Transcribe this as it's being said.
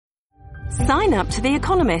Sign up to The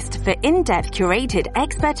Economist for in-depth curated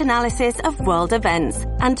expert analysis of world events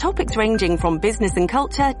and topics ranging from business and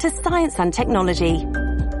culture to science and technology.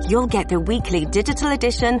 You'll get the weekly digital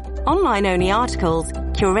edition, online-only articles,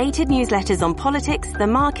 curated newsletters on politics, the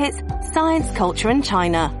markets, science, culture and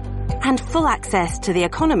China, and full access to The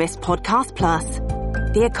Economist Podcast Plus.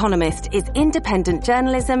 The Economist is independent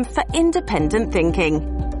journalism for independent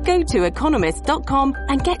thinking. Go to economist.com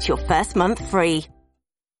and get your first month free.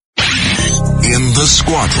 In the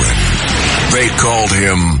squadron, they called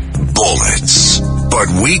him Bullets, but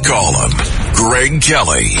we call him Greg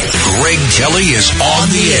Kelly. Greg Kelly is on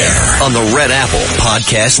the air on the Red Apple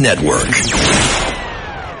Podcast Network.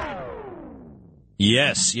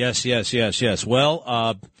 Yes.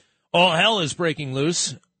 Well, all hell is breaking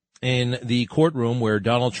loose in the courtroom where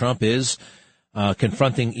Donald Trump is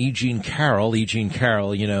confronting E. Jean Carroll. E. Jean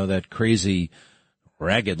Carroll, you know, that crazy,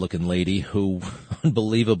 ragged-looking lady who,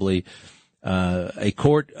 unbelievably,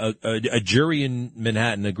 a jury in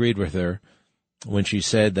Manhattan agreed with her when she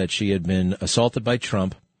said that she had been assaulted by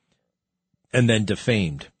Trump and then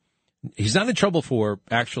defamed. He's not in trouble for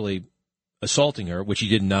actually assaulting her, which he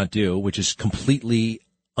did not do, which is completely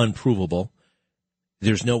unprovable.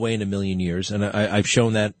 There's no way in a million years. And I've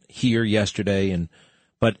shown that here yesterday.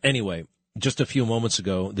 But anyway, just a few moments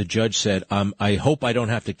ago, the judge said, I hope I don't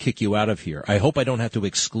have to kick you out of here. I hope I don't have to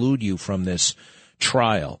exclude you from this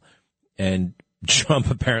trial. And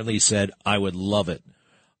Trump apparently said, I would love it.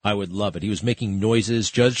 I would love it. He was making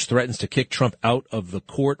noises. Judge threatens to kick Trump out of the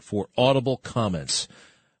court for audible comments.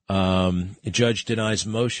 Judge denies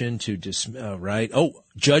motion to dismiss,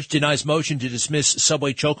 Judge denies motion to dismiss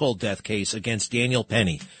subway chokehold death case against Daniel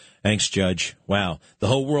Penny. Thanks, Judge. Wow. The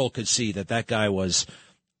whole world could see that guy was,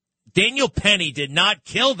 Daniel Penny did not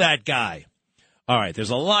kill that guy. All right.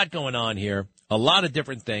 There's a lot going on here. A lot of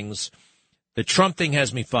different things. The Trump thing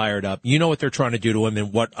has me fired up. You know what they're trying to do to him,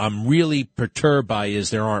 and what I'm really perturbed by is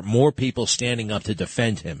there aren't more people standing up to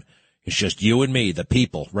defend him. It's just you and me, the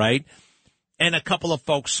people, right? And a couple of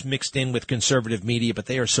folks mixed in with conservative media, but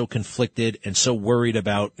they are so conflicted and so worried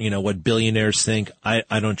about, you know, what billionaires think. I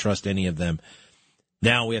don't trust any of them.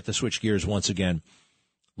 Now we have to switch gears once again.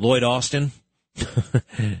 Lloyd Austin,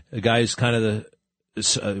 the guy who's kind of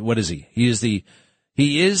what is he? He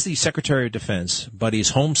is the Secretary of Defense, but he's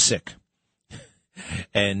homesick.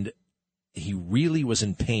 And he really was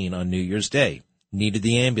in pain on New Year's Day, needed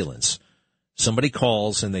the ambulance. Somebody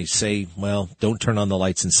calls and they say, well, don't turn on the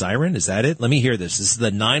lights and siren. Is that it? Let me hear this. This is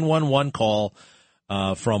the 911 call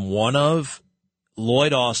from one of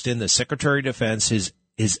Lloyd Austin, the Secretary of Defense,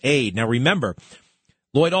 his aide. Now, remember,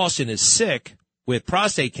 Lloyd Austin is sick with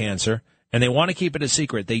prostate cancer, and they want to keep it a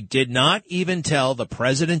secret. They did not even tell the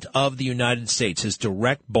President of the United States, his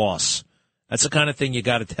direct boss. That's the kind of thing you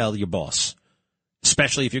got to tell your boss,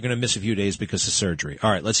 especially if you're going to miss a few days because of surgery.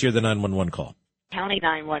 All right, let's hear the 911 call. County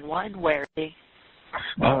 911, where is he?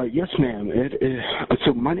 Yes, ma'am.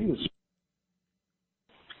 So my name is,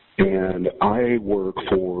 and I work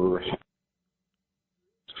for,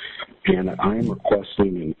 and I am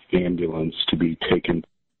requesting an ambulance to be taken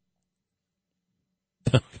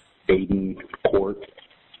to Aiden Court.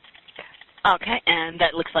 Okay, and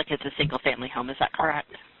that looks like it's a single-family home. Is that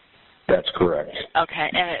correct? That's correct. Okay,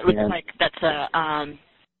 and it looks like that's a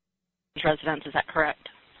residence. Is that correct?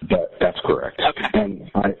 That's correct. Okay. And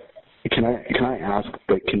can I ask,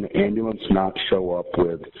 but can the ambulance not show up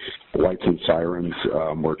with lights and sirens?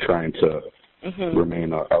 We're trying to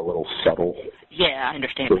remain a little subtle. Yeah, I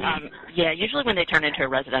understand. Usually when they turn into a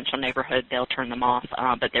residential neighborhood, they'll turn them off,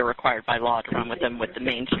 but they're required by law to run with them with the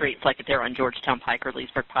main streets, like if they're on Georgetown Pike or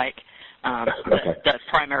Leesburg Pike. The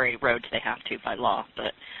primary roads they have to by law.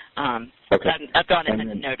 But I've gone ahead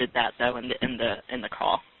and noted that though in the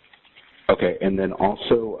call. Okay, and then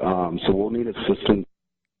also, so we'll need assistance.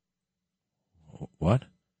 What?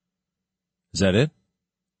 Is that it?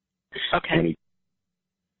 Okay.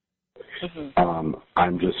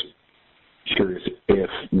 I'm just curious if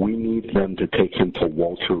we need them to take him to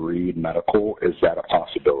Walter Reed Medical. Is that a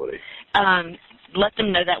possibility? Let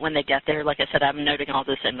them know that when they get there. Like I said, I'm noting all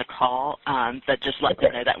this in the call, but just let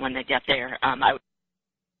them know that when they get there.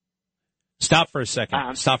 Stop for a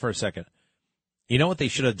second. You know what they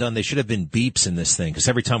should have done? They should have been beeps in this thing, because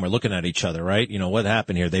every time we're looking at each other, right? You know, what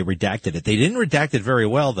happened here? They redacted it. They didn't redact it very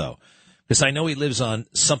well, though, because I know he lives on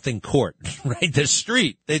something court, right? The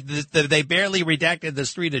street. They barely redacted the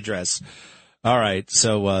street address. All right.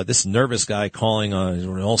 So this nervous guy calling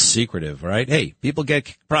on, all secretive, right? Hey, people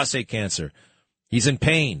get prostate cancer. He's in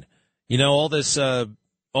pain. You know, all this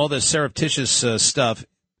surreptitious stuff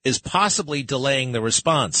is possibly delaying the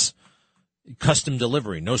response. custom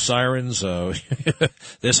delivery, no sirens,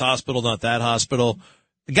 this hospital, not that hospital.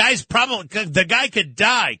 The guy could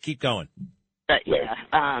die. Keep going. Yeah,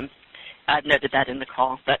 I've noted that in the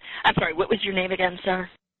call. But I'm sorry, what was your name again, sir?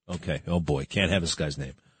 Okay. Oh boy, can't have this guy's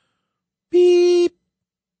name. Beep.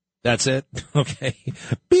 That's it. Okay.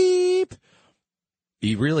 Beep.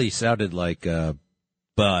 He really sounded like, but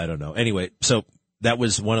I don't know. Anyway, so that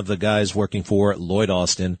was one of the guys working for Lloyd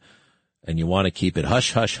Austin. And you want to keep it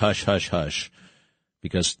hush, hush, hush, hush, hush,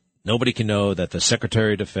 because nobody can know that the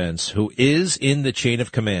Secretary of Defense, who is in the chain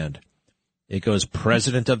of command, it goes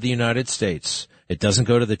President of the United States. It doesn't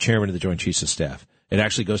go to the Chairman of the Joint Chiefs of Staff. It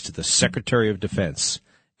actually goes to the Secretary of Defense.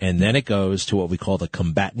 And then it goes to what we call the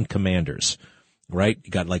combatant commanders, right?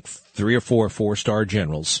 You got like 3 or 4 4-star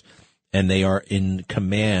generals, and they are in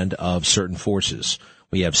command of certain forces.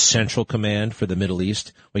 We have Central Command for the Middle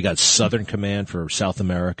East. We got Southern Command for South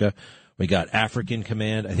America. We got African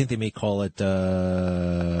Command. I think they may call it,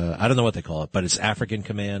 I don't know what they call it, but it's African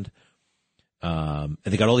Command. And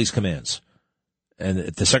they got all these commands. And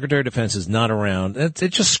if the Secretary of Defense is not around, it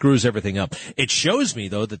just screws everything up. It shows me,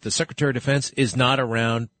 though, that the Secretary of Defense is not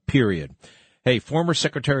around, period. Hey, former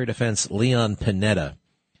Secretary of Defense Leon Panetta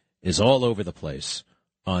is all over the place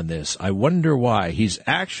on this. I wonder why. He's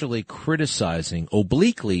actually criticizing,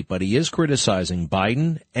 obliquely, but he is criticizing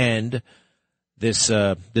Biden and this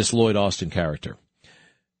Lloyd Austin character.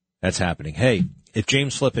 That's happening. Hey, if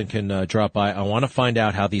James Flippin can drop by, I want to find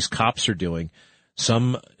out how these cops are doing.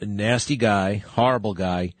 Some nasty guy, horrible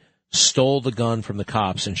guy, stole the gun from the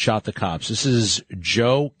cops and shot the cops. This is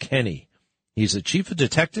Joe Kenny. He's the chief of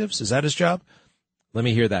detectives. Is that his job? Let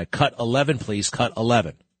me hear that. Cut 11, please. Cut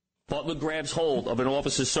 11. Butler grabs hold of an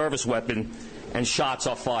officer's service weapon and shots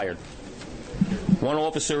are fired. One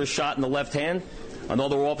officer is shot in the left hand.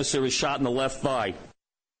 Another officer is shot in the left thigh.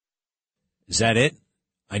 Is that it?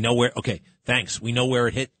 I know where. Okay, thanks. We know where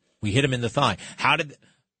it hit. We hit him in the thigh.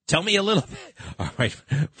 Tell me a little bit. All right.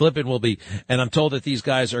 Flippin will be. And I'm told that these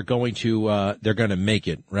guys are going to, they're going to make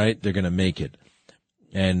it, right? They're going to make it.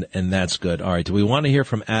 And that's good. All right. Do we want to hear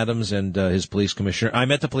from Adams and his police commissioner? I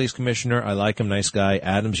met the police commissioner. I like him. Nice guy.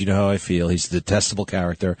 Adams, you know how I feel. He's a detestable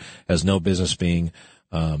character, has no business being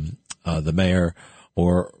the mayor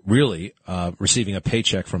or really receiving a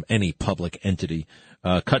paycheck from any public entity.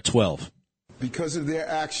 Cut 12. Because of their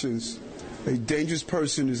actions, a dangerous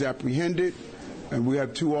person is apprehended, and we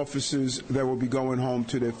have 2 officers that will be going home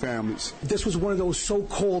to their families. This was one of those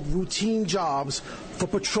so-called routine jobs for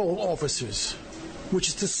patrol officers, which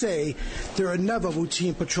is to say there are never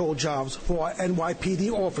routine patrol jobs for our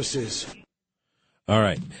NYPD officers. All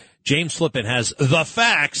right. James Flippin has the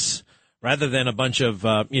facts rather than a bunch of,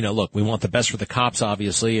 look, we want the best for the cops,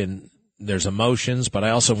 obviously, and there's emotions, but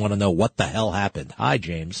I also want to know what the hell happened. Hi,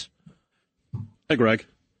 James. Hey, Greg.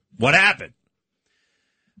 What happened?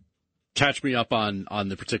 Catch me up on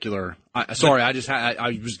the particular. I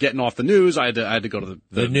was getting off the news. I had to go to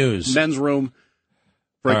the news men's room.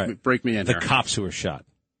 Break me in. The here. cops who were shot.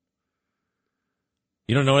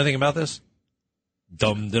 You don't know anything about this?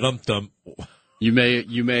 Dum. You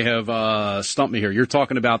may have stumped me here. You're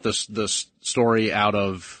talking about this story out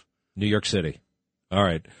of New York City. All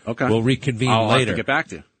right. Okay. We'll reconvene I'll later. Have to get back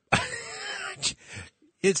to you.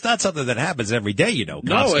 It's not something that happens every day,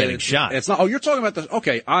 cops getting shot. It's not. Oh, you're talking about the.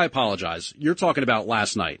 Okay, I apologize. You're talking about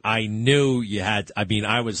last night. I knew you had. I mean,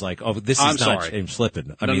 I was like, oh, this is I'm not sorry. James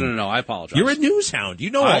Flippin. No. I apologize. You're a news hound.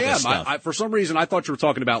 You know all this stuff. I, for some reason, I thought you were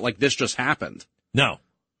talking about like this just happened. No.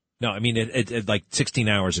 I mean, it like 16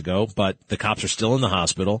 hours ago, but the cops are still in the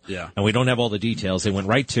hospital. Yeah. And we don't have all the details. They went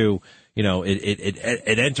right to,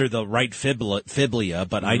 it entered the right fibula,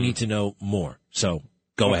 but I need to know more. So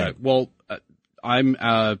go ahead. Well, I'm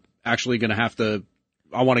actually going to have to.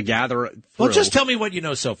 I want to gather. Well, just tell me what you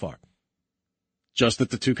know so far. Just that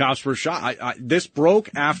the 2 cops were shot. This broke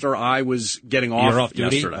after I was getting off. You're off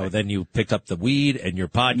duty. Yesterday. Oh, then you picked up the weed and your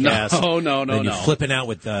podcast. No. Then you're flipping out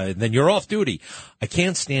with. Then you're off duty. I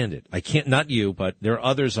can't stand it. I can't. Not you, but there are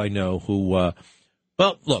others I know who.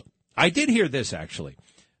 Well, look, I did hear this actually.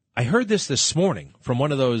 I heard this morning from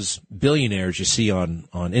one of those billionaires you see on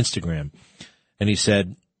Instagram, and he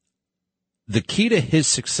said the key to his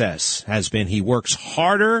success has been he works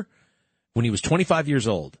harder. When he was 25 years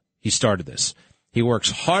old, he started this. He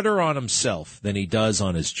works harder on himself than he does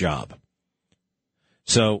on his job.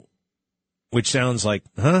 So, which sounds like,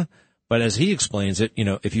 huh? But as he explains it,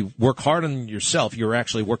 if you work hard on yourself, you're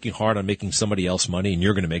actually working hard on making somebody else money, and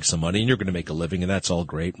you're going to make some money, and you're going to make a living, and that's all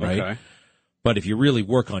great, right? Okay. But if you really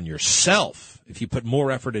work on yourself, if you put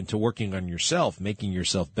more effort into working on yourself, making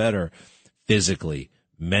yourself better physically,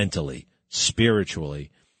 mentally,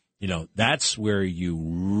 spiritually, that's where you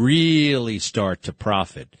really start to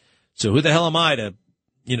profit. So who the hell am I to,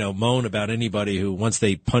 moan about anybody who, once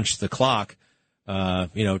they punch the clock,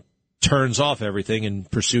 turns off everything and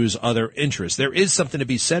pursues other interests? There is something to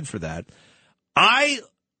be said for that.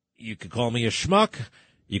 You could call me a schmuck.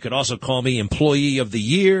 You could also call me employee of the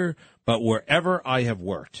year. But wherever I have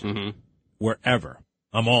worked, wherever,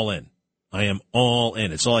 I'm all in. I am all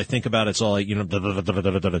in. It's all I think about. It's all to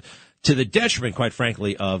the detriment, quite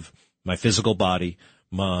frankly, of my physical body,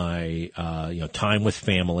 my, time with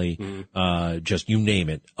family, just you name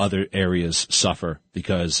it. Other areas suffer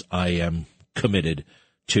because I am committed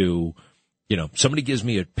to, somebody gives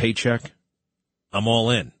me a paycheck, I'm all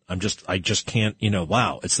in. I just can't,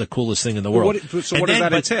 wow, it's the coolest thing in the world. What does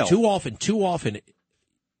that entail? Too often,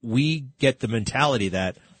 we get the mentality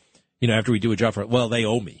that, after we do a job they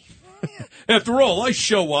owe me. After all, I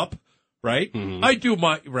show up, right? Mm-hmm. I do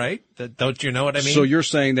my, right? Don't you know what I mean? So you're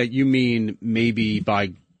saying that you mean maybe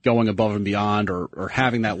by going above and beyond or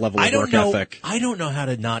having that level of work ethic? I don't know how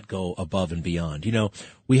to not go above and beyond.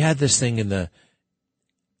 We had this thing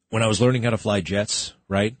when I was learning how to fly jets,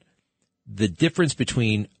 right? The difference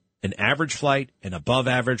between an average flight, an above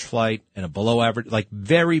average flight, and a below average, like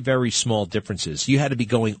very, very small differences. You had to be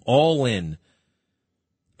going all in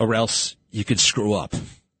or else you could screw up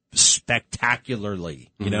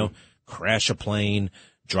spectacularly, crash a plane,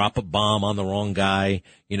 drop a bomb on the wrong guy.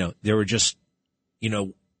 There were just,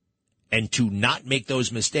 and to not make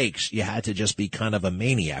those mistakes, you had to just be kind of a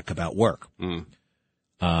maniac about work.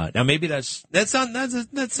 Now maybe that's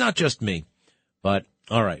not just me, but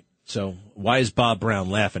all right. So why is Bob Brown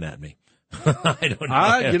laughing at me? I don't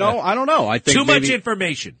know. I don't know. I think too much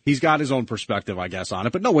information. He's got his own perspective, I guess, on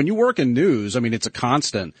it. But no, when you work in news, it's a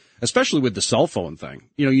constant, especially with the cell phone thing.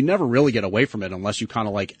 You never really get away from it unless you kind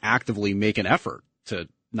of actively make an effort to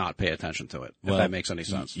not pay attention to it, if that makes any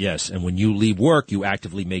sense. Yes. And when you leave work, you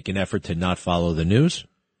actively make an effort to not follow the news?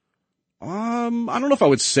 I don't know if I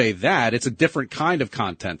would say that. It's a different kind of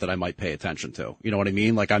content that I might pay attention to. You know what I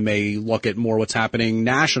mean? I may look at more what's happening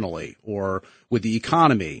nationally or with the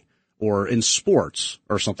economy or in sports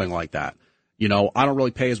or something like that. I don't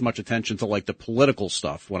really pay as much attention to the political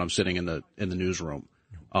stuff when I'm sitting in the newsroom.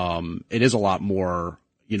 It is a lot more,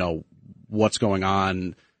 what's going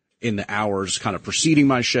on in the hours kind of preceding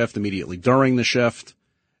my shift, immediately during the shift.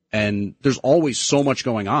 And there's always so much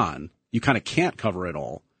going on. You kind of can't cover it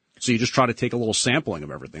all. So you just try to take a little sampling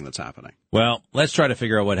of everything that's happening. Well, let's try to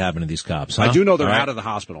figure out what happened to these cops. Huh? I do know they're out of the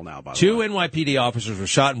hospital now, by the way. 2 NYPD officers were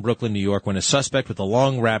shot in Brooklyn, New York, when a suspect with a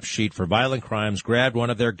long rap sheet for violent crimes grabbed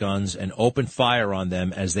one of their guns and opened fire on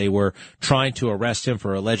them as they were trying to arrest him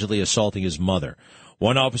for allegedly assaulting his mother.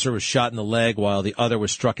 One officer was shot in the leg while the other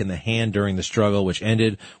was struck in the hand during the struggle, which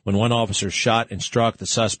ended when one officer shot and struck the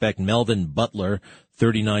suspect, Melvin Butler,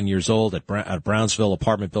 39 years old, at Brownsville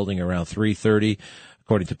apartment building around 3:30.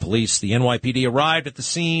 According to police, the NYPD arrived at the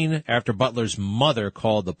scene after Butler's mother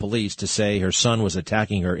called the police to say her son was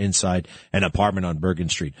attacking her inside an apartment on Bergen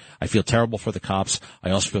Street. I feel terrible for the cops. I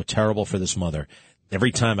also feel terrible for this mother.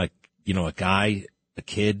 Every time a guy, a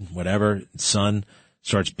kid, whatever, son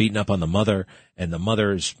starts beating up on the mother and the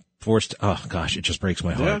mother is forced, oh gosh, it just breaks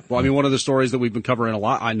my heart. Yeah. Well, one of the stories that we've been covering a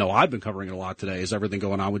lot, I know I've been covering it a lot today, is everything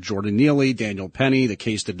going on with Jordan Neely, Daniel Penny. The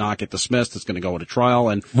case did not get dismissed. It's going to go into trial.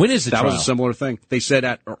 And when is the trial? That was a similar thing. They said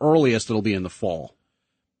at earliest it'll be in the fall.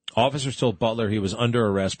 Officers told Butler he was under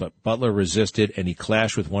arrest, but Butler resisted and he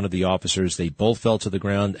clashed with one of the officers. They both fell to the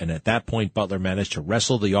ground, and at that point, Butler managed to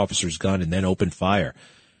wrestle the officer's gun and then open fire.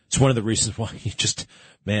 It's one of the reasons why you just,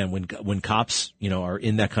 man, when cops, are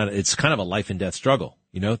in that it's kind of a life and death struggle.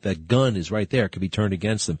 That gun is right there. It could be turned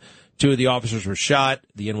against them. 2 of the officers were shot.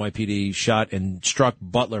 The NYPD shot and struck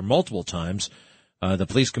Butler multiple times. The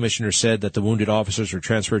police commissioner said that the wounded officers were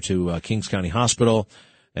transferred to Kings County Hospital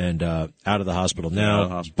and out of the hospital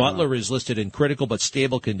now. Butler is listed in critical but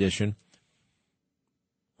stable condition.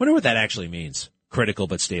 Wonder what that actually means. Critical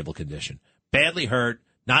but stable condition. Badly hurt.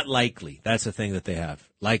 Not likely. That's the thing that they have.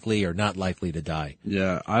 Likely or not likely to die.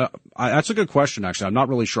 Yeah, I that's a good question, actually. I'm not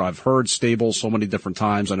really sure. I've heard stable so many different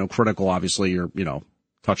times. I know critical, obviously, you're,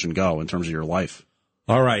 touch and go in terms of your life.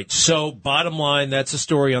 All right. So bottom line, that's a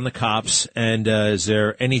story on the cops. And is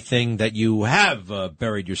there anything that you have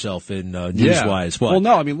buried yourself in news-wise? What? Well,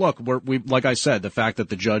 no. Look, we like I said, the fact that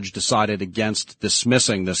the judge decided against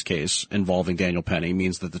dismissing this case involving Daniel Penny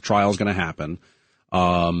means that the trial is going to happen.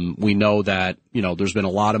 We know that, there's been a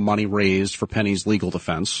lot of money raised for Penny's legal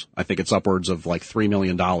defense. I think it's upwards of $3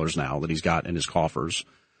 million now that he's got in his coffers.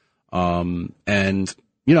 That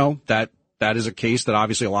is a case that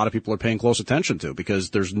obviously a lot of people are paying close attention to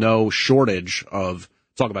because there's no shortage of,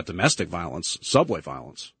 talk about domestic violence, subway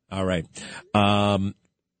violence. All right. Are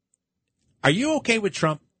you okay with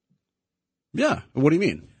Trump? Yeah. What do you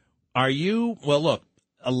mean? Are you? Well, look,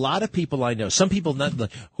 a lot of people I know, some people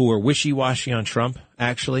who are wishy-washy on Trump,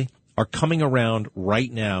 actually, are coming around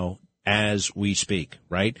right now as we speak,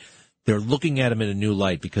 right? They're looking at him in a new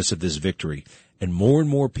light because of this victory. And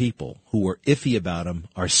more people who are iffy about him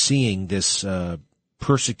are seeing this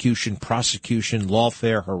persecution, prosecution,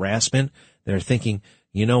 lawfare, harassment. They're thinking,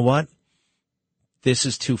 you know what? This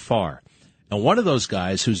is too far. And one of those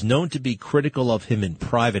guys who's known to be critical of him in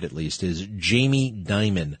private, at least, is Jamie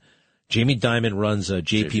Dimon. Jamie Dimon runs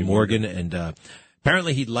J.P. Morgan, and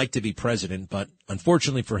apparently he'd like to be president, but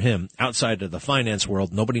unfortunately for him, outside of the finance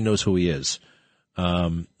world, nobody knows who he is.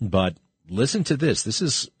 But listen to this. This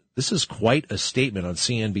is quite a statement on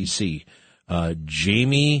CNBC.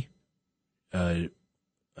 Jamie Dimon,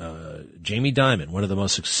 one of the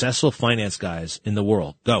most successful finance guys in the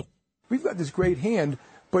world. Go. We've got this great hand,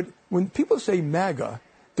 but when people say MAGA,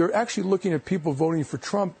 they're actually looking at people voting for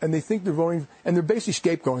Trump, and they think they're voting, and they're basically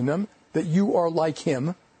scapegoating them, that you are like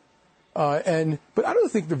him. But I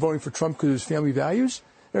don't think they're voting for Trump because of his family values.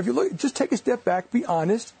 Now, if you look, just take a step back, be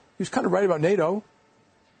honest. He was kind of right about NATO,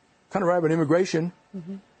 kind of right about immigration.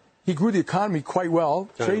 Mm-hmm. He grew the economy quite well.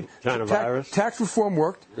 China virus. Tax reform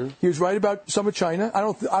worked. Mm-hmm. He was right about some of China. I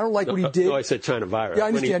don't like what he did. No, I said China virus. Yeah, I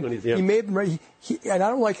understand. He may have been right. And I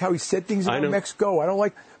don't like how he said things about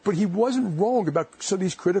Mexico. But he wasn't wrong about some of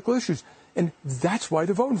these critical issues. And that's why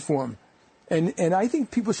they're voting for him. And I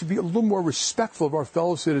think people should be a little more respectful of our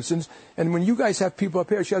fellow citizens. And when you guys have people up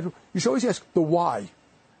here, you should always ask the why.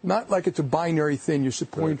 Not like it's a binary thing. You're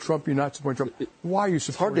supporting Trump, you're not supporting Trump. Why are you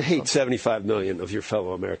supporting Trump? It's hard to hate 75 million of your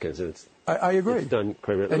fellow Americans. And I agree. It's done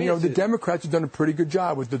quite and, the Democrats have done a pretty good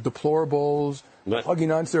job with the deplorables,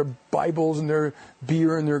 hugging onto their Bibles and their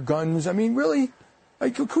beer and their guns. I mean, really,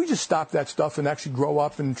 could we just stop that stuff and actually grow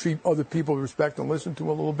up and treat other people with respect and listen to them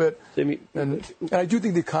a little bit? And I do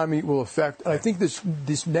think the economy will affect. And I think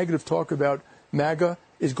this negative talk about MAGA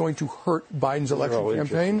is going to hurt Biden's election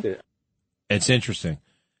campaign. Yeah. It's interesting.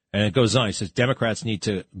 And it goes on. He says Democrats need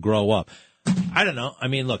to grow up. I don't know. I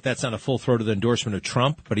mean, look, that's not a full-throated endorsement of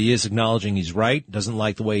Trump, but he is acknowledging he's right. Doesn't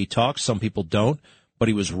like the way he talks. Some people don't, but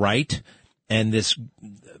he was right. And this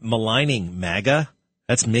maligning MAGA,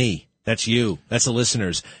 that's me. That's you. That's the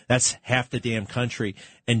listeners. That's half the damn country.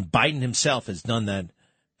 And Biden himself has done that,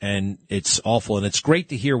 and it's awful. And it's great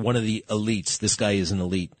to hear one of the elites. This guy is an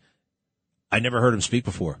elite. I never heard him speak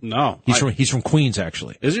before. No. He's from Queens,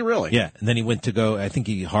 actually. Is he really? Yeah. And then he went to go, I think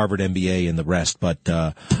he Harvard MBA and the rest. But,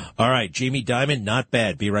 all right, Jamie Dimon, not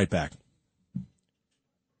bad. Be right back.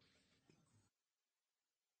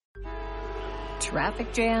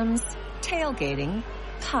 Traffic jams, tailgating,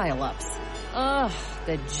 pileups. Ugh,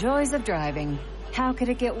 the joys of driving. How could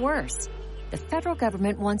it get worse? The federal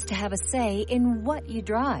government wants to have a say in what you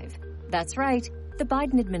drive. That's right. The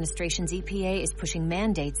Biden administration's EPA is pushing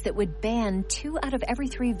mandates that would ban 2 out of every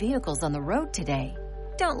 3 vehicles on the road today.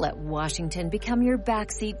 Don't let Washington become your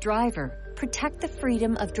backseat driver. Protect the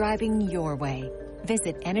freedom of driving your way.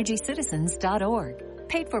 Visit EnergyCitizens.org.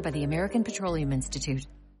 Paid for by the American Petroleum Institute.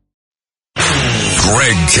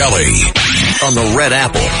 Greg Kelly on the Red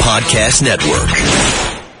Apple Podcast Network.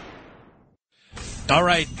 All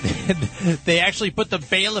right. They actually put the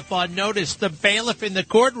bailiff on notice. The bailiff in the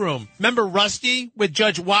courtroom. Remember Rusty with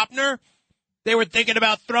Judge Wapner? They were thinking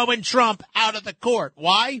about throwing Trump out of the court.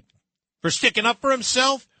 Why? For sticking up for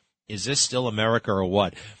himself? Is this still America or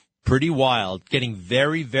what? Pretty wild. Getting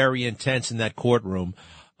very, very intense in that courtroom.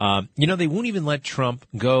 They won't even let Trump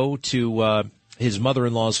go to his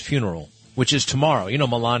mother-in-law's funeral, which is tomorrow.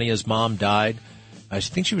 Melania's mom died. I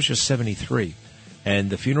think she was just 73. And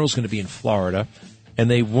the funeral's going to be in Florida. And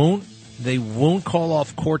they won't call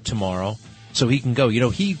off court tomorrow so he can go.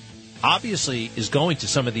 He obviously is going to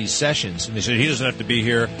some of these sessions, and they said he doesn't have to be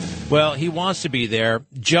here. Well, he wants to be there.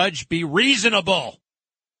 Judge, be reasonable.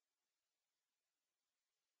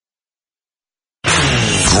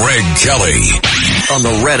 Greg Kelly on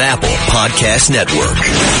the Red Apple Podcast Network.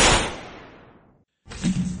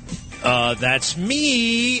 That's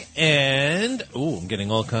me, and I'm getting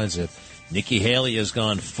all kinds of. Nikki Haley has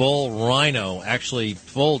gone full rhino, actually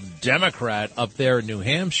full Democrat up there in New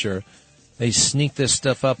Hampshire. They sneak this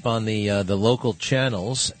stuff up on the local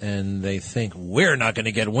channels, and they think we're not going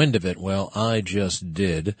to get wind of it. Well, I just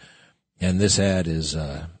did, and this ad is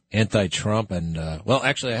anti-Trump. And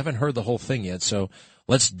actually, I haven't heard the whole thing yet, so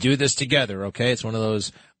let's do this together, okay? It's one of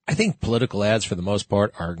those. I think political ads, for the most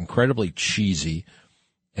part, are incredibly cheesy.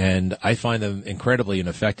 And I find them incredibly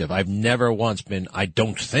ineffective. I've never once I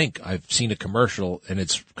don't think I've seen a commercial and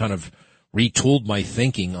it's kind of retooled my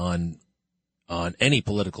thinking on on any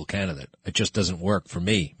political candidate. It just doesn't work for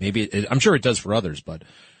me. I'm sure it does for others, but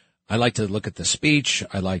I like to look at the speech.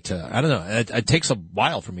 I don't know. It takes a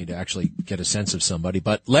while for me to actually get a sense of somebody,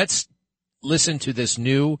 but let's listen to this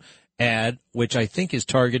new ad, which I think is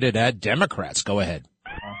targeted at Democrats. Go ahead.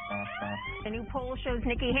 A new poll shows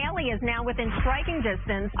Nikki Haley is now within striking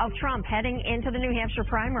distance of Trump heading into the New Hampshire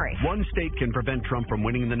primary. One state can prevent Trump from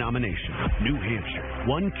winning the nomination. New Hampshire.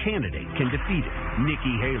 One candidate can defeat it.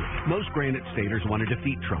 Nikki Haley. Most Granite Staters want to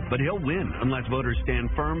defeat Trump, but he'll win unless voters stand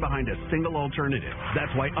firm behind a single alternative.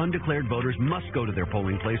 That's why undeclared voters must go to their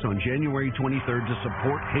polling place on January 23rd to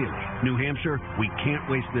support Haley. New Hampshire, we can't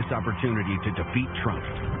waste this opportunity to defeat Trump.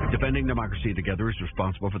 Defending Democracy Together is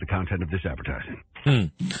responsible for the content of this advertising.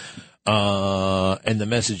 And the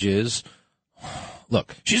message is,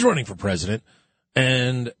 look, she's running for president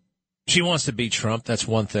and she wants to beat Trump. That's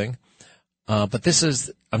one thing. But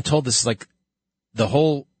I'm told this is like the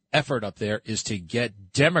whole effort up there is to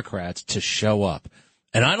get Democrats to show up.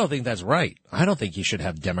 And I don't think that's right. I don't think you should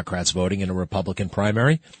have Democrats voting in a Republican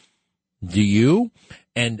primary. Do you?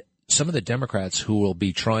 And some of the Democrats who will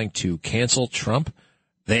be trying to cancel Trump,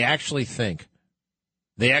 they actually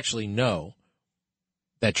know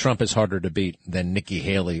that Trump is harder to beat than Nikki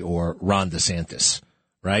Haley or Ron DeSantis,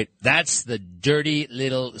 right? That's the dirty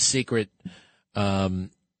little secret.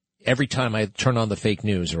 Every time I turn on the fake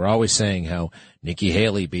news, they're always saying how Nikki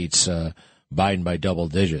Haley beats Biden by double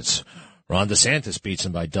digits. Ron DeSantis beats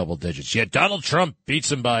him by double digits. Yet Donald Trump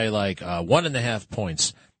beats him by 1.5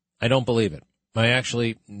 points. I don't believe it. I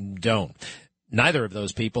actually don't. Neither of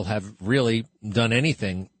those people have really done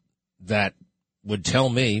anything that would tell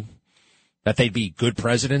me that they'd be good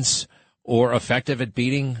presidents or effective at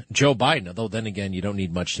beating Joe Biden. Although then again, you don't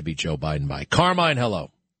need much to beat Joe Biden by. Carmine, hello.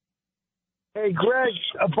 Hey, Greg,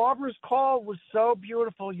 Barbara's call was so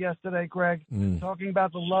beautiful yesterday, Greg, talking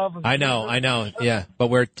about the love of... I know. Yeah, but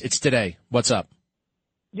it's today. What's up?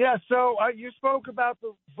 Yeah, so you spoke about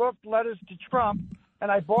the book Letters to Trump,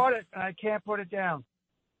 and I bought it, and I can't put it down.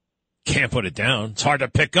 Can't put it down? It's hard to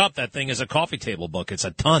pick up. That thing is a coffee table book. It's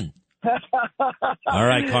a ton. All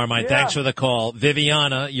right, Carmine, thanks for the call.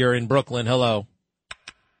 Viviana, you're in Brooklyn. Hello.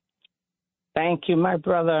 Thank you, my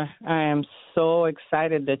brother. I am so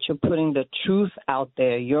excited that you're putting the truth out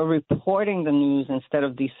there. You're reporting the news instead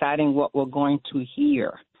of deciding what we're going to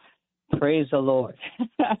hear. Praise the Lord.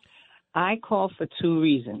 I call for two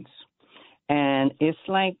reasons. And it's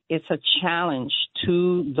a challenge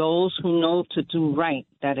to those who know to do right,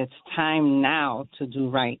 that it's time now to do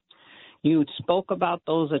right. You spoke about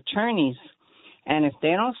those attorneys, and if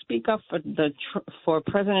they don't speak up for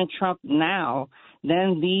President Trump now,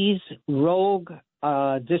 then these rogue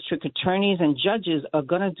district attorneys and judges are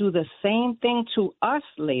going to do the same thing to us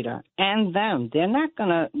later, and them. They're not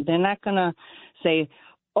gonna say,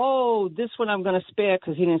 "Oh, this one I'm going to spare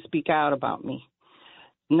because he didn't speak out about me."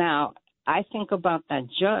 Now, I think about that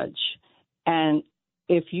judge, and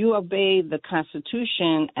if you obey the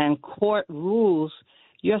Constitution and court rules,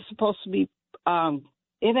 you're supposed to be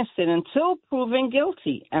innocent until proven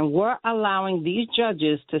guilty. And we're allowing these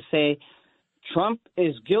judges to say, Trump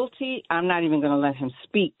is guilty, I'm not even going to let him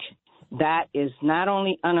speak. That is not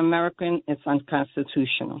only un-American, it's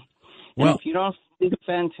unconstitutional. And if you don't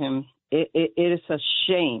defend him, it is a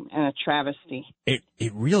shame and a travesty. It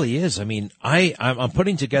really is. I mean, I'm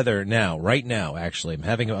putting together right now, actually.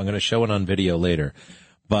 I'm going to show it on video later.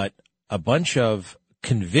 But a bunch of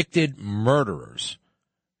convicted murderers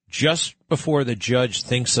just before the judge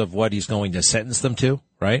thinks of what he's going to sentence them to,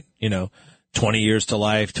 right? 20 years to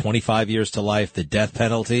life, 25 years to life, the death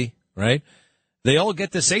penalty, right? They all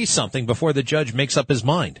get to say something before the judge makes up his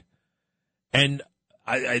mind. And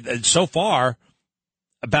so far,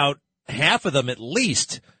 about half of them at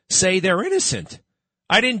least say they're innocent.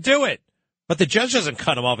 I didn't do it. But the judge doesn't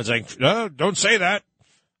cut them off and say, no, don't say that.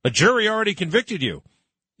 A jury already convicted you.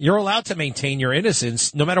 You're allowed to maintain your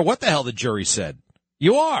innocence no matter what the hell the jury said.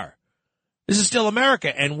 You are. This is still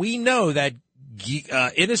America, and we know that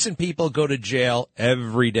innocent people go to jail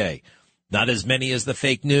every day. Not as many as the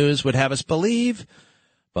fake news would have us believe,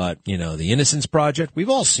 but, the Innocence Project, we've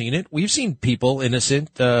all seen it. We've seen people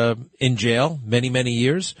innocent in jail many, many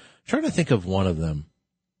years. I'm trying to think of one of them.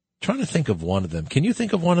 Can you think of one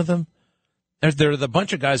of them? There are a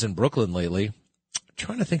bunch of guys in Brooklyn lately. I'm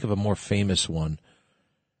trying to think of a more famous one.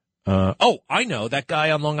 I know, that guy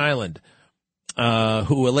on Long Island.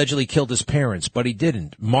 Who allegedly killed his parents, but he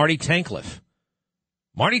didn't. Marty Tankleff.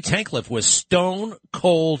 Marty Tankleff was stone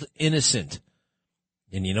cold innocent.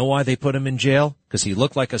 And you know why they put him in jail? Because he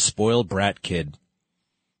looked like a spoiled brat kid.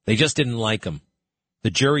 They just didn't like him. The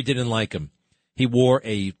jury didn't like him. He wore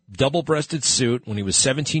a double-breasted suit when he was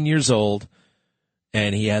 17 years old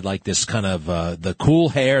and he had like this kind of the cool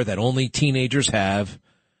hair that only teenagers have,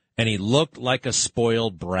 and he looked like a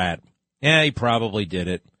spoiled brat. Yeah, he probably did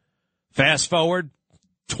it. Fast forward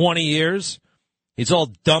 20 years, he's all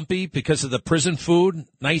dumpy because of the prison food.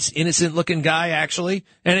 Nice, innocent-looking guy, actually,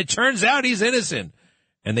 and it turns out he's innocent.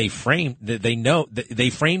 And they framed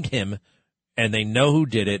him, and they know who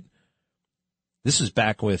did it. This is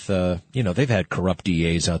back with, they've had corrupt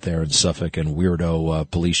DAs out there in Suffolk and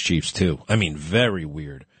weirdo police chiefs, too. I mean, very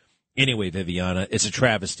weird. Anyway, Viviana, it's a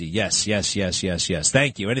travesty. Yes.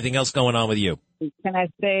 Thank you. Anything else going on with you? Can I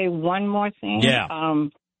say one more thing? Yeah.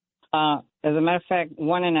 As a matter of fact,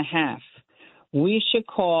 1.5. We should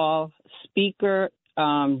call Speaker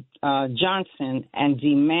Johnson and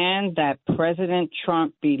demand that President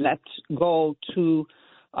Trump be let go to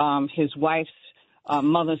his wife's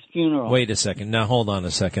mother's funeral. Wait a second. Now, hold on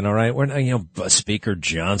a second. All right. We're not, Speaker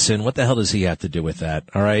Johnson. What the hell does he have to do with that?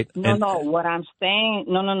 All right. No. What I'm saying,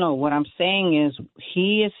 no. What I'm saying is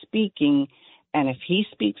he is speaking, and if he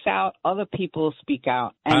speaks out, other people will speak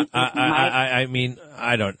out. And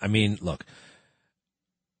look,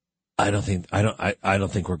 I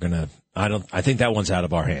think that one's out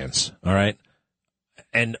of our hands. All right.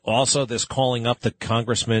 And also this calling up the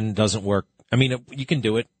congressman doesn't work. I mean, you can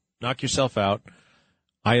do it. Knock yourself out.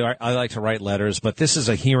 I like to write letters, but this is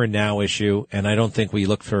a here and now issue, and I don't think we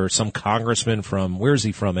look for some congressman from, where's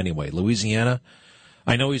he from anyway? Louisiana?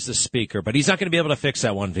 I know he's the speaker, but he's not going to be able to fix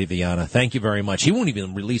that one, Viviana. Thank you very much. He won't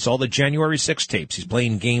even release all the January 6 tapes. He's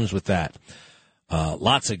playing games with that.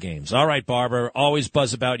 Lots of games. All right, Barbara, always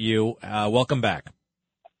buzz about you. Welcome back.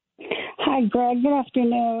 Hi, Greg. Good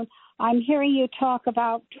afternoon. I'm hearing you talk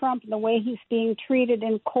about Trump and the way he's being treated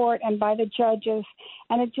in court and by the judges,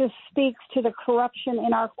 and it just speaks to the corruption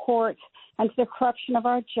in our courts and to the corruption of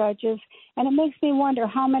our judges. And it makes me wonder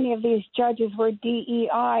how many of these judges were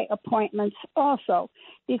DEI appointments also,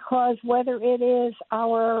 because whether it is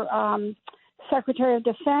our Secretary of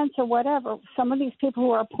Defense or whatever, some of these people who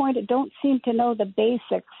are appointed don't seem to know the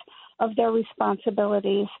basics of their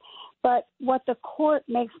responsibilities. But what the court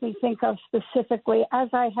makes me think of specifically, as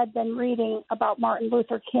I had been reading about Martin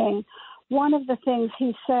Luther King, one of the things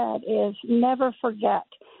he said is never forget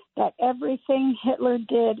that everything Hitler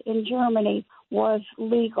did in Germany was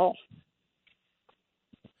legal.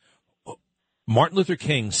 Martin Luther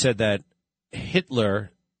King said that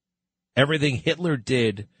everything Hitler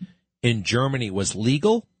did in Germany was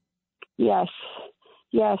legal? Yes.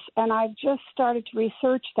 And I've just started to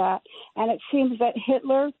research that, and it seems that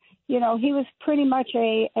Hitler, he was pretty much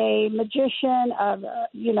a magician of,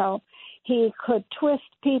 he could twist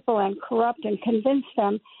people and corrupt and convince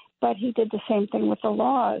them, but he did the same thing with the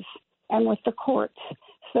laws and with the courts,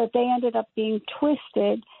 so that they ended up being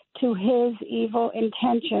twisted to his evil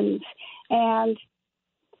intentions. And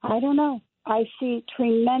I don't know. I see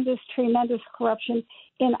tremendous corruption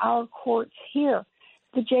in our courts here.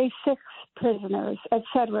 The J6 prisoners, et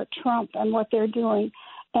cetera, Trump and what they're doing.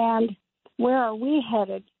 And where are we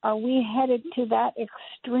headed? Are we headed to that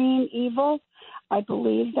extreme evil? I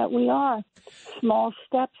believe that we are. Small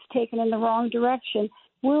steps taken in the wrong direction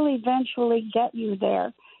will eventually get you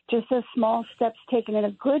there. Just as small steps taken in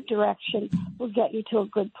a good direction will get you to a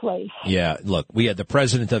good place. Yeah, look, we had the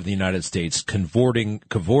President of the United States cavorting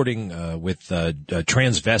with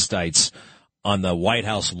transvestites on the White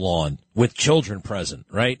House lawn with children present,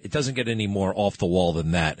 right? It doesn't get any more off the wall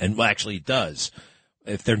than that. And well, actually it does.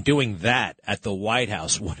 If they're doing that at the White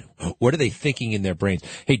House, what are they thinking in their brains?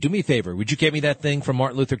 Hey, do me a favor. Would you get me that thing from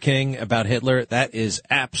Martin Luther King about Hitler? That is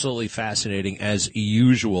absolutely fascinating as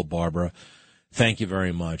usual, Barbara. Thank you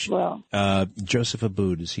very much. Well, Joseph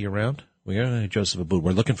Abood, is he around? We are Joseph Abood.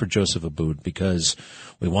 We're looking for Joseph Abood because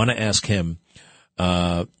we want to ask him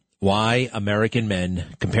why American men,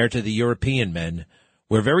 compared to the European men,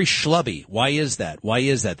 we're very schlubby. Why is that?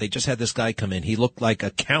 They just had this guy come in. He looked like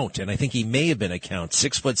a count, and I think he may have been a count.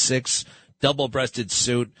 6'6", double-breasted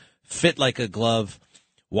suit, fit like a glove.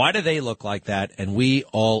 Why do they look like that, and we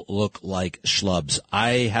all look like schlubs?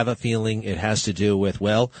 I have a feeling it has to do with,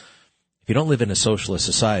 well, if you don't live in a socialist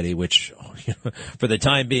society, which for the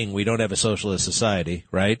time being we don't have a socialist society,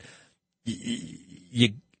 right?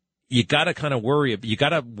 You got to kind of worry. You got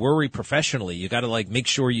to worry professionally. You got to make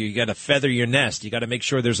sure you got to feather your nest. You got to make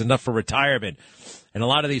sure there's enough for retirement. And a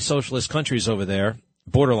lot of these socialist countries over there,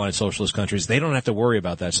 borderline socialist countries, they don't have to worry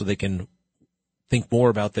about that, so they can think more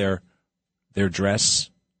about their dress,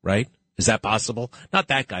 right? Is that possible? Not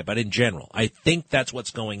that guy, but in general. I think that's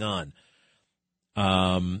what's going on.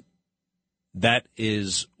 That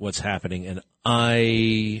is what's happening, and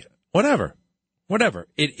whatever.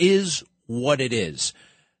 It is what it is.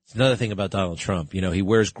 It's another thing about Donald Trump. You know, he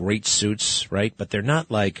wears great suits, right? But they're not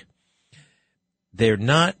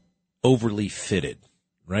overly fitted,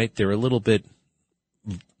 right? They're a little bit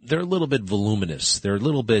voluminous. They're a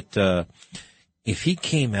little bit, if he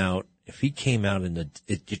came out in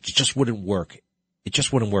it just wouldn't work. It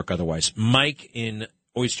just wouldn't work otherwise. Mike in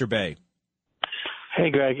Oyster Bay. Hey,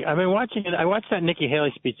 Greg. I've been watching it. I watched that Nikki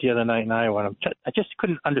Haley speech the other night in Iowa. And I just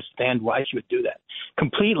couldn't understand why she would do that.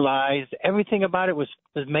 Complete lies. Everything about it was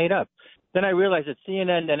made up. Then I realized that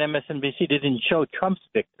CNN and MSNBC didn't show Trump's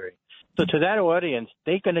victory. So to that audience,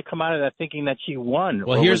 they're going to come out of that thinking that she won.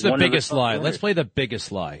 Well, here's the biggest lie. Let's play the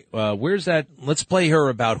biggest lie. Where's that? Let's play her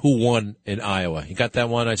about who won in Iowa. You got that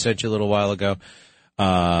one I sent you a little while ago?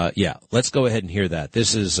 Yeah. Let's go ahead and hear that.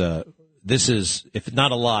 This is, if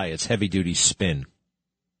not a lie, it's heavy duty spin.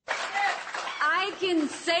 I can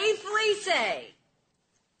safely say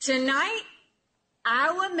tonight,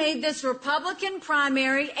 Iowa made this Republican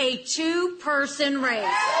primary a two-person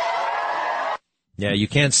race. Yeah, you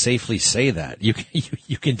can't safely say that. You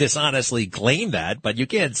can dishonestly claim that, but you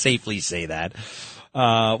can't safely say that.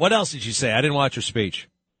 What else did she say? I didn't watch her speech.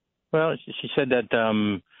 Well, she said that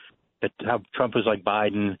how Trump was like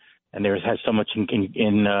Biden, and there has so much they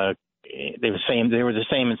were the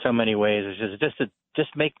same in so many ways.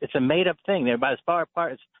 It's a made up thing. They're about as far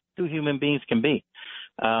apart as two human beings can be,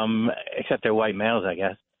 except they're white males, I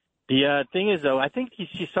guess. The thing is, though, I think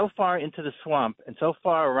she's so far into the swamp and so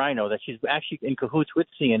far a rhino that she's actually in cahoots with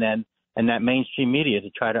CNN and that mainstream media to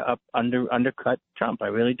try to undercut Trump. I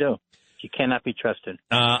really do. She cannot be trusted.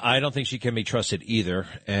 I don't think she can be trusted either.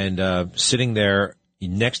 And sitting there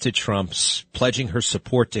next to Trump, pledging her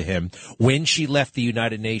support to him when she left the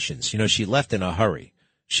United Nations. You know, she left in a hurry.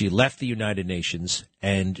 She left the United Nations,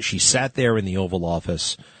 and she sat there in the Oval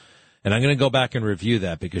Office. And I'm going to go back and review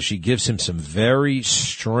that because she gives him some very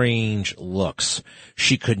strange looks.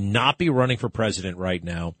 She could not be running for president right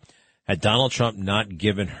now had Donald Trump not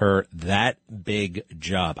given her that big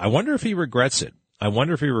job. I wonder if he regrets it.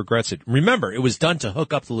 Remember, it was done to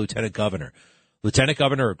hook up the lieutenant governor. Lieutenant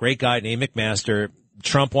governor, a great guy named McMaster.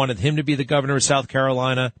 Trump wanted him to be the governor of South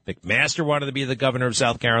Carolina. McMaster wanted to be the governor of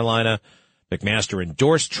South Carolina. McMaster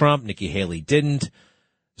endorsed Trump. Nikki Haley didn't.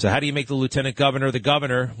 So how do you make the lieutenant governor the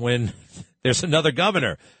governor when there's another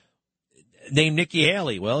governor named Nikki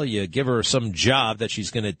Haley? Well, you give her some job that she's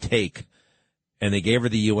going to take. And they gave her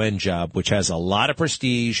the UN job, which has a lot of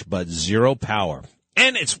prestige but zero power.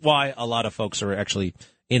 And it's why a lot of folks are actually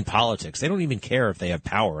in politics. They don't even care if they have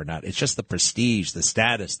power or not. It's just the prestige, the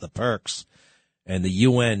status, the perks. And the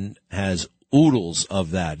UN has oodles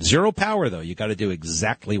of that. Zero power, though. You got to do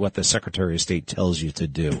exactly what the Secretary of State tells you to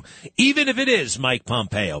do, even if it is Mike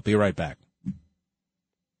Pompeo. Be right back.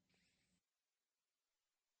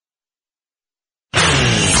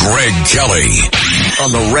 Greg Kelly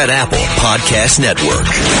on the Red Apple Podcast Network.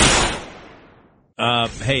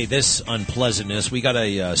 Hey, this unpleasantness. We got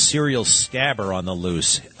a serial stabber on the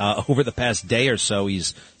loose. Over the past day or so,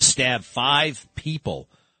 he's stabbed 5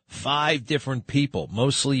 different people,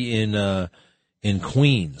 mostly in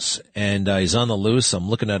Queens. And he's on the loose. I'm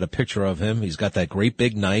looking at a picture of him. He's got that great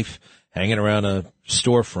big knife hanging around a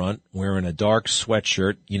storefront, wearing a dark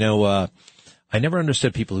sweatshirt. You know, I never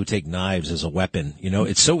understood people who take knives as a weapon. You know,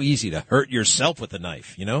 it's so easy to hurt yourself with a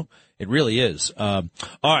knife, you know? It really is. All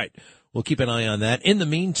right. We'll keep an eye on that. In the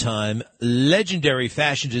meantime, legendary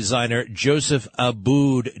fashion designer Joseph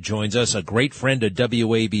Aboud joins us, a great friend of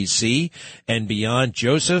WABC and beyond.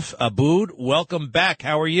 Joseph Aboud, welcome back.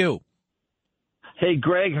 How are you? Hey,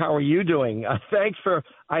 Greg, how are you doing? Thanks for,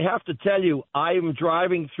 I have to tell you, I'm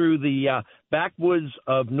driving through the backwoods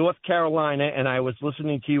of North Carolina, and I was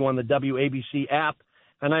listening to you on the WABC app,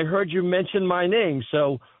 and I heard you mention my name,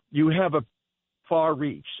 so you have a far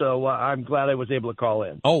reach. So I'm glad I was able to call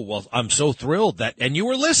in. Oh, well, I'm so thrilled that, and you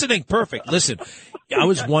were listening. Perfect. Listen, I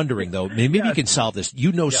was wondering though, maybe you can solve this.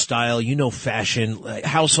 You know, style, you know, fashion,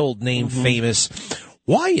 household name, famous.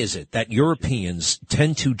 Why is it that Europeans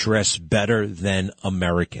tend to dress better than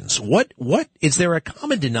Americans? What is there a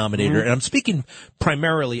common denominator? And I'm speaking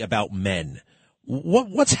primarily about men.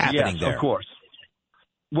 What's happening there? Of course.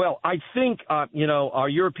 Well, I think, our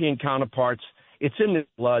European counterparts, it's in their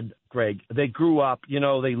blood, Greg. They grew up,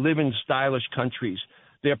 they live in stylish countries.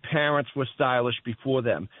 Their parents were stylish before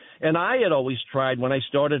them. And I had always tried, when I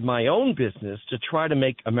started my own business, to try to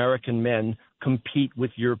make American men compete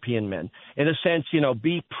with European men. In a sense,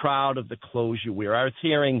 be proud of the clothes you wear. I was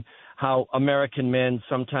hearing how American men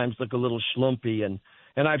sometimes look a little schlumpy, and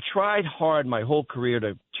I've tried hard my whole career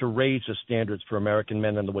to raise the standards for American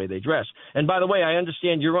men and the way they dress. And by the way, I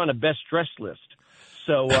understand you're on a best dressed list.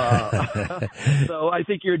 So I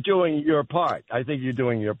think you're doing your part.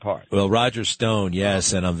 Well, Roger Stone,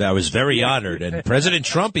 yes, and I was very honored, and President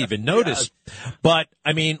Trump even noticed. Yes. But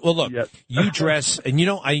I mean, well, look, you dress, and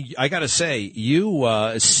I got to say, you,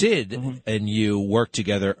 Sid, and you work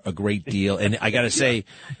together a great deal, and I got to say,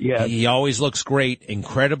 he always looks great,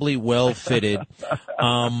 incredibly well fitted.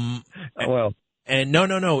 And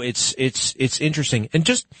no, it's interesting, and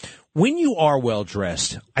just. When you are well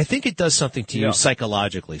dressed, I think it does something to you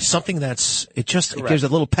psychologically. Something it gives a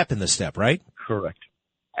little pep in the step, right? Correct.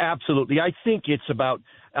 Absolutely. I think it's about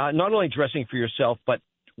not only dressing for yourself, but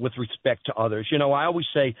with respect to others. I always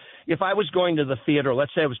say, if I was going to the theater,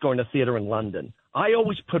 let's say I was going to theater in London, I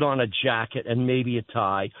always put on a jacket and maybe a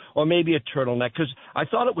tie or maybe a turtleneck because I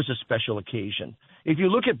thought it was a special occasion. If you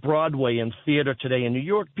look at Broadway and theater today in New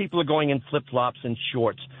York, people are going in flip-flops and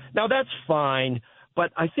shorts. Now, that's fine.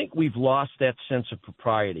 But I think we've lost that sense of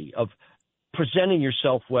propriety, of presenting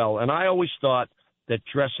yourself well. And I always thought that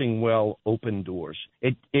dressing well opened doors.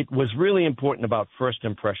 It was really important about first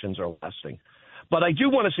impressions are lasting. But I do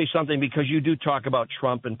want to say something because you do talk about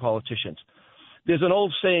Trump and politicians. There's an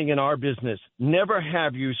old saying in our business, never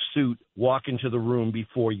have your suit walk into the room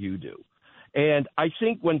before you do. And I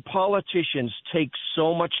think when politicians take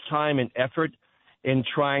so much time and effort in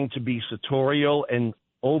trying to be sartorial and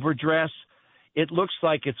overdress, it looks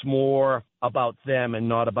like it's more about them and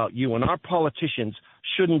not about you. And our politicians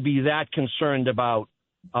shouldn't be that concerned about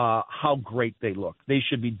how great they look. They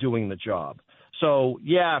should be doing the job. So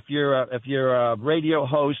if you're a radio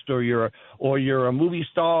host or you're a movie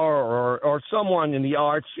star or someone in the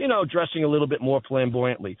arts, dressing a little bit more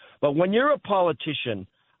flamboyantly. But when you're a politician,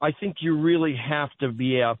 I think you really have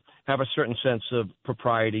to have a certain sense of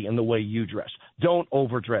propriety in the way you dress. Don't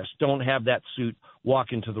overdress. Don't have that suit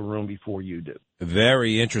walk into the room before you do.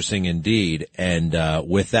 Very interesting indeed. And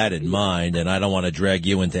with that in mind, and I don't want to drag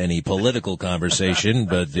you into any political conversation,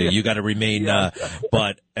 but you got to remain.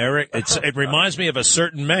 But Eric, it reminds me of a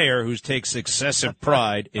certain mayor who takes excessive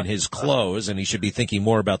pride in his clothes, and he should be thinking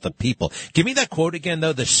more about the people. Give me that quote again,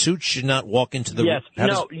 though. The suit should not walk into the room.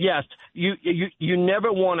 Yes. You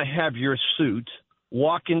never want to have your suit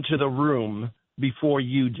walk into the room before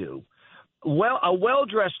you do. Well, a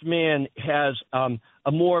well-dressed man has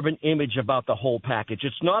a more of an image about the whole package.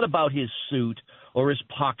 It's not about his suit or his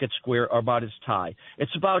pocket square or about his tie.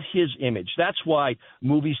 It's about his image. That's why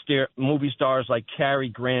movie stars like Cary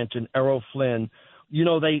Grant and Errol Flynn,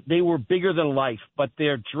 they were bigger than life, but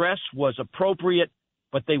their dress was appropriate,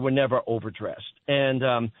 but they were never overdressed. And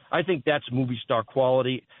I think that's movie star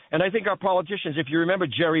quality. And I think our politicians, if you remember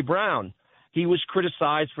Jerry Brown, he was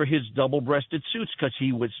criticized for his double-breasted suits because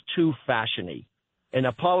he was too fashiony. And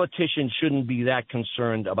a politician shouldn't be that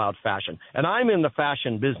concerned about fashion. And I'm in the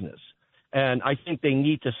fashion business. And I think they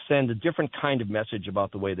need to send a different kind of message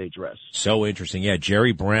about the way they dress. So interesting. Yeah,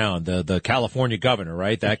 Jerry Brown, the California governor,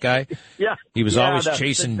 right? That guy? Yeah. He was always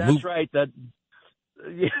chasing... That's right.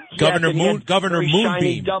 Governor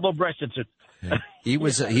Moonbeam. Double-breasted suit. He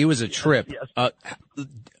was a trip.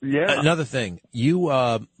 Another thing, you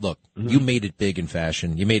you made it big in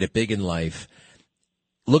fashion. You made it big in life.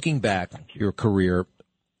 Looking back, your career,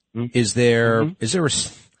 there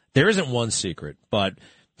isn't one secret, but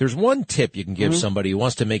there's one tip you can give somebody who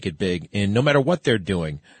wants to make it big, and no matter what they're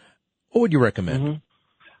doing, what would you recommend?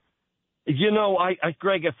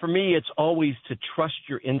 Greg, for me, it's always to trust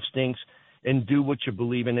your instincts and do what you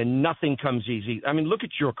believe in, and nothing comes easy. I mean, look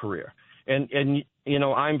at your career. And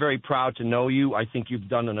I'm very proud to know you. I think you've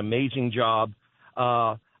done an amazing job.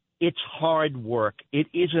 It's hard work.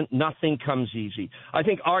 Nothing comes easy. I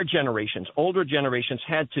think our generations, older generations,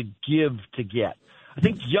 had to give to get. I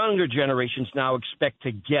think younger generations now expect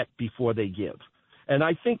to get before they give. And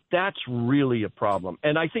I think that's really a problem.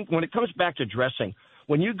 And I think when it comes back to dressing,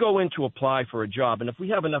 when you go in to apply for a job, and if we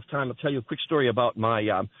have enough time, I'll tell you a quick story about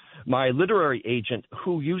my literary agent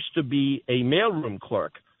who used to be a mailroom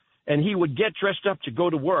clerk. And he would get dressed up to go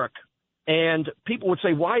to work, and people would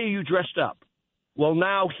say, "Why are you dressed up?" Well,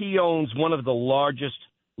 now he owns one of the largest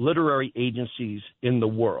literary agencies in the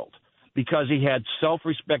world because he had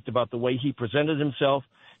self-respect about the way he presented himself.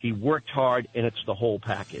 He worked hard, and it's the whole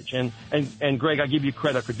package. And Greg, I give you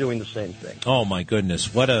credit for doing the same thing. Oh, my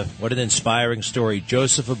goodness. What an inspiring story.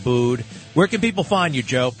 Joseph Abood. Where can people find you,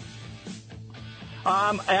 Joe?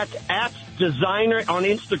 At designer on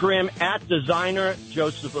Instagram, at designer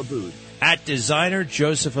Joseph Abood. At designer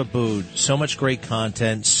Joseph Abood. So much great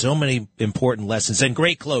content, so many important lessons, and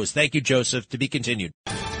great clothes. Thank you, Joseph. To be continued.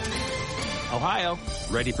 Ohio,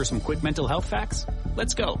 ready for some quick mental health facts?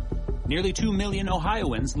 Let's go. Nearly 2 million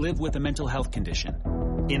Ohioans live with a mental health condition.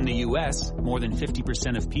 In the U.S., more than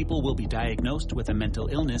 50% of people will be diagnosed with a mental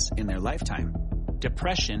illness in their lifetime.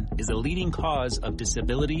 Depression is a leading cause of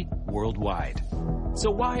disability worldwide. So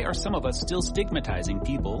why are some of us still stigmatizing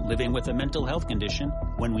people living with a mental health condition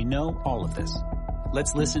when we know all of this?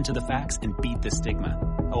 Let's listen to the facts and beat the stigma.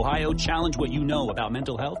 Ohio, challenge what you know about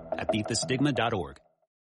mental health at beatthestigma.org.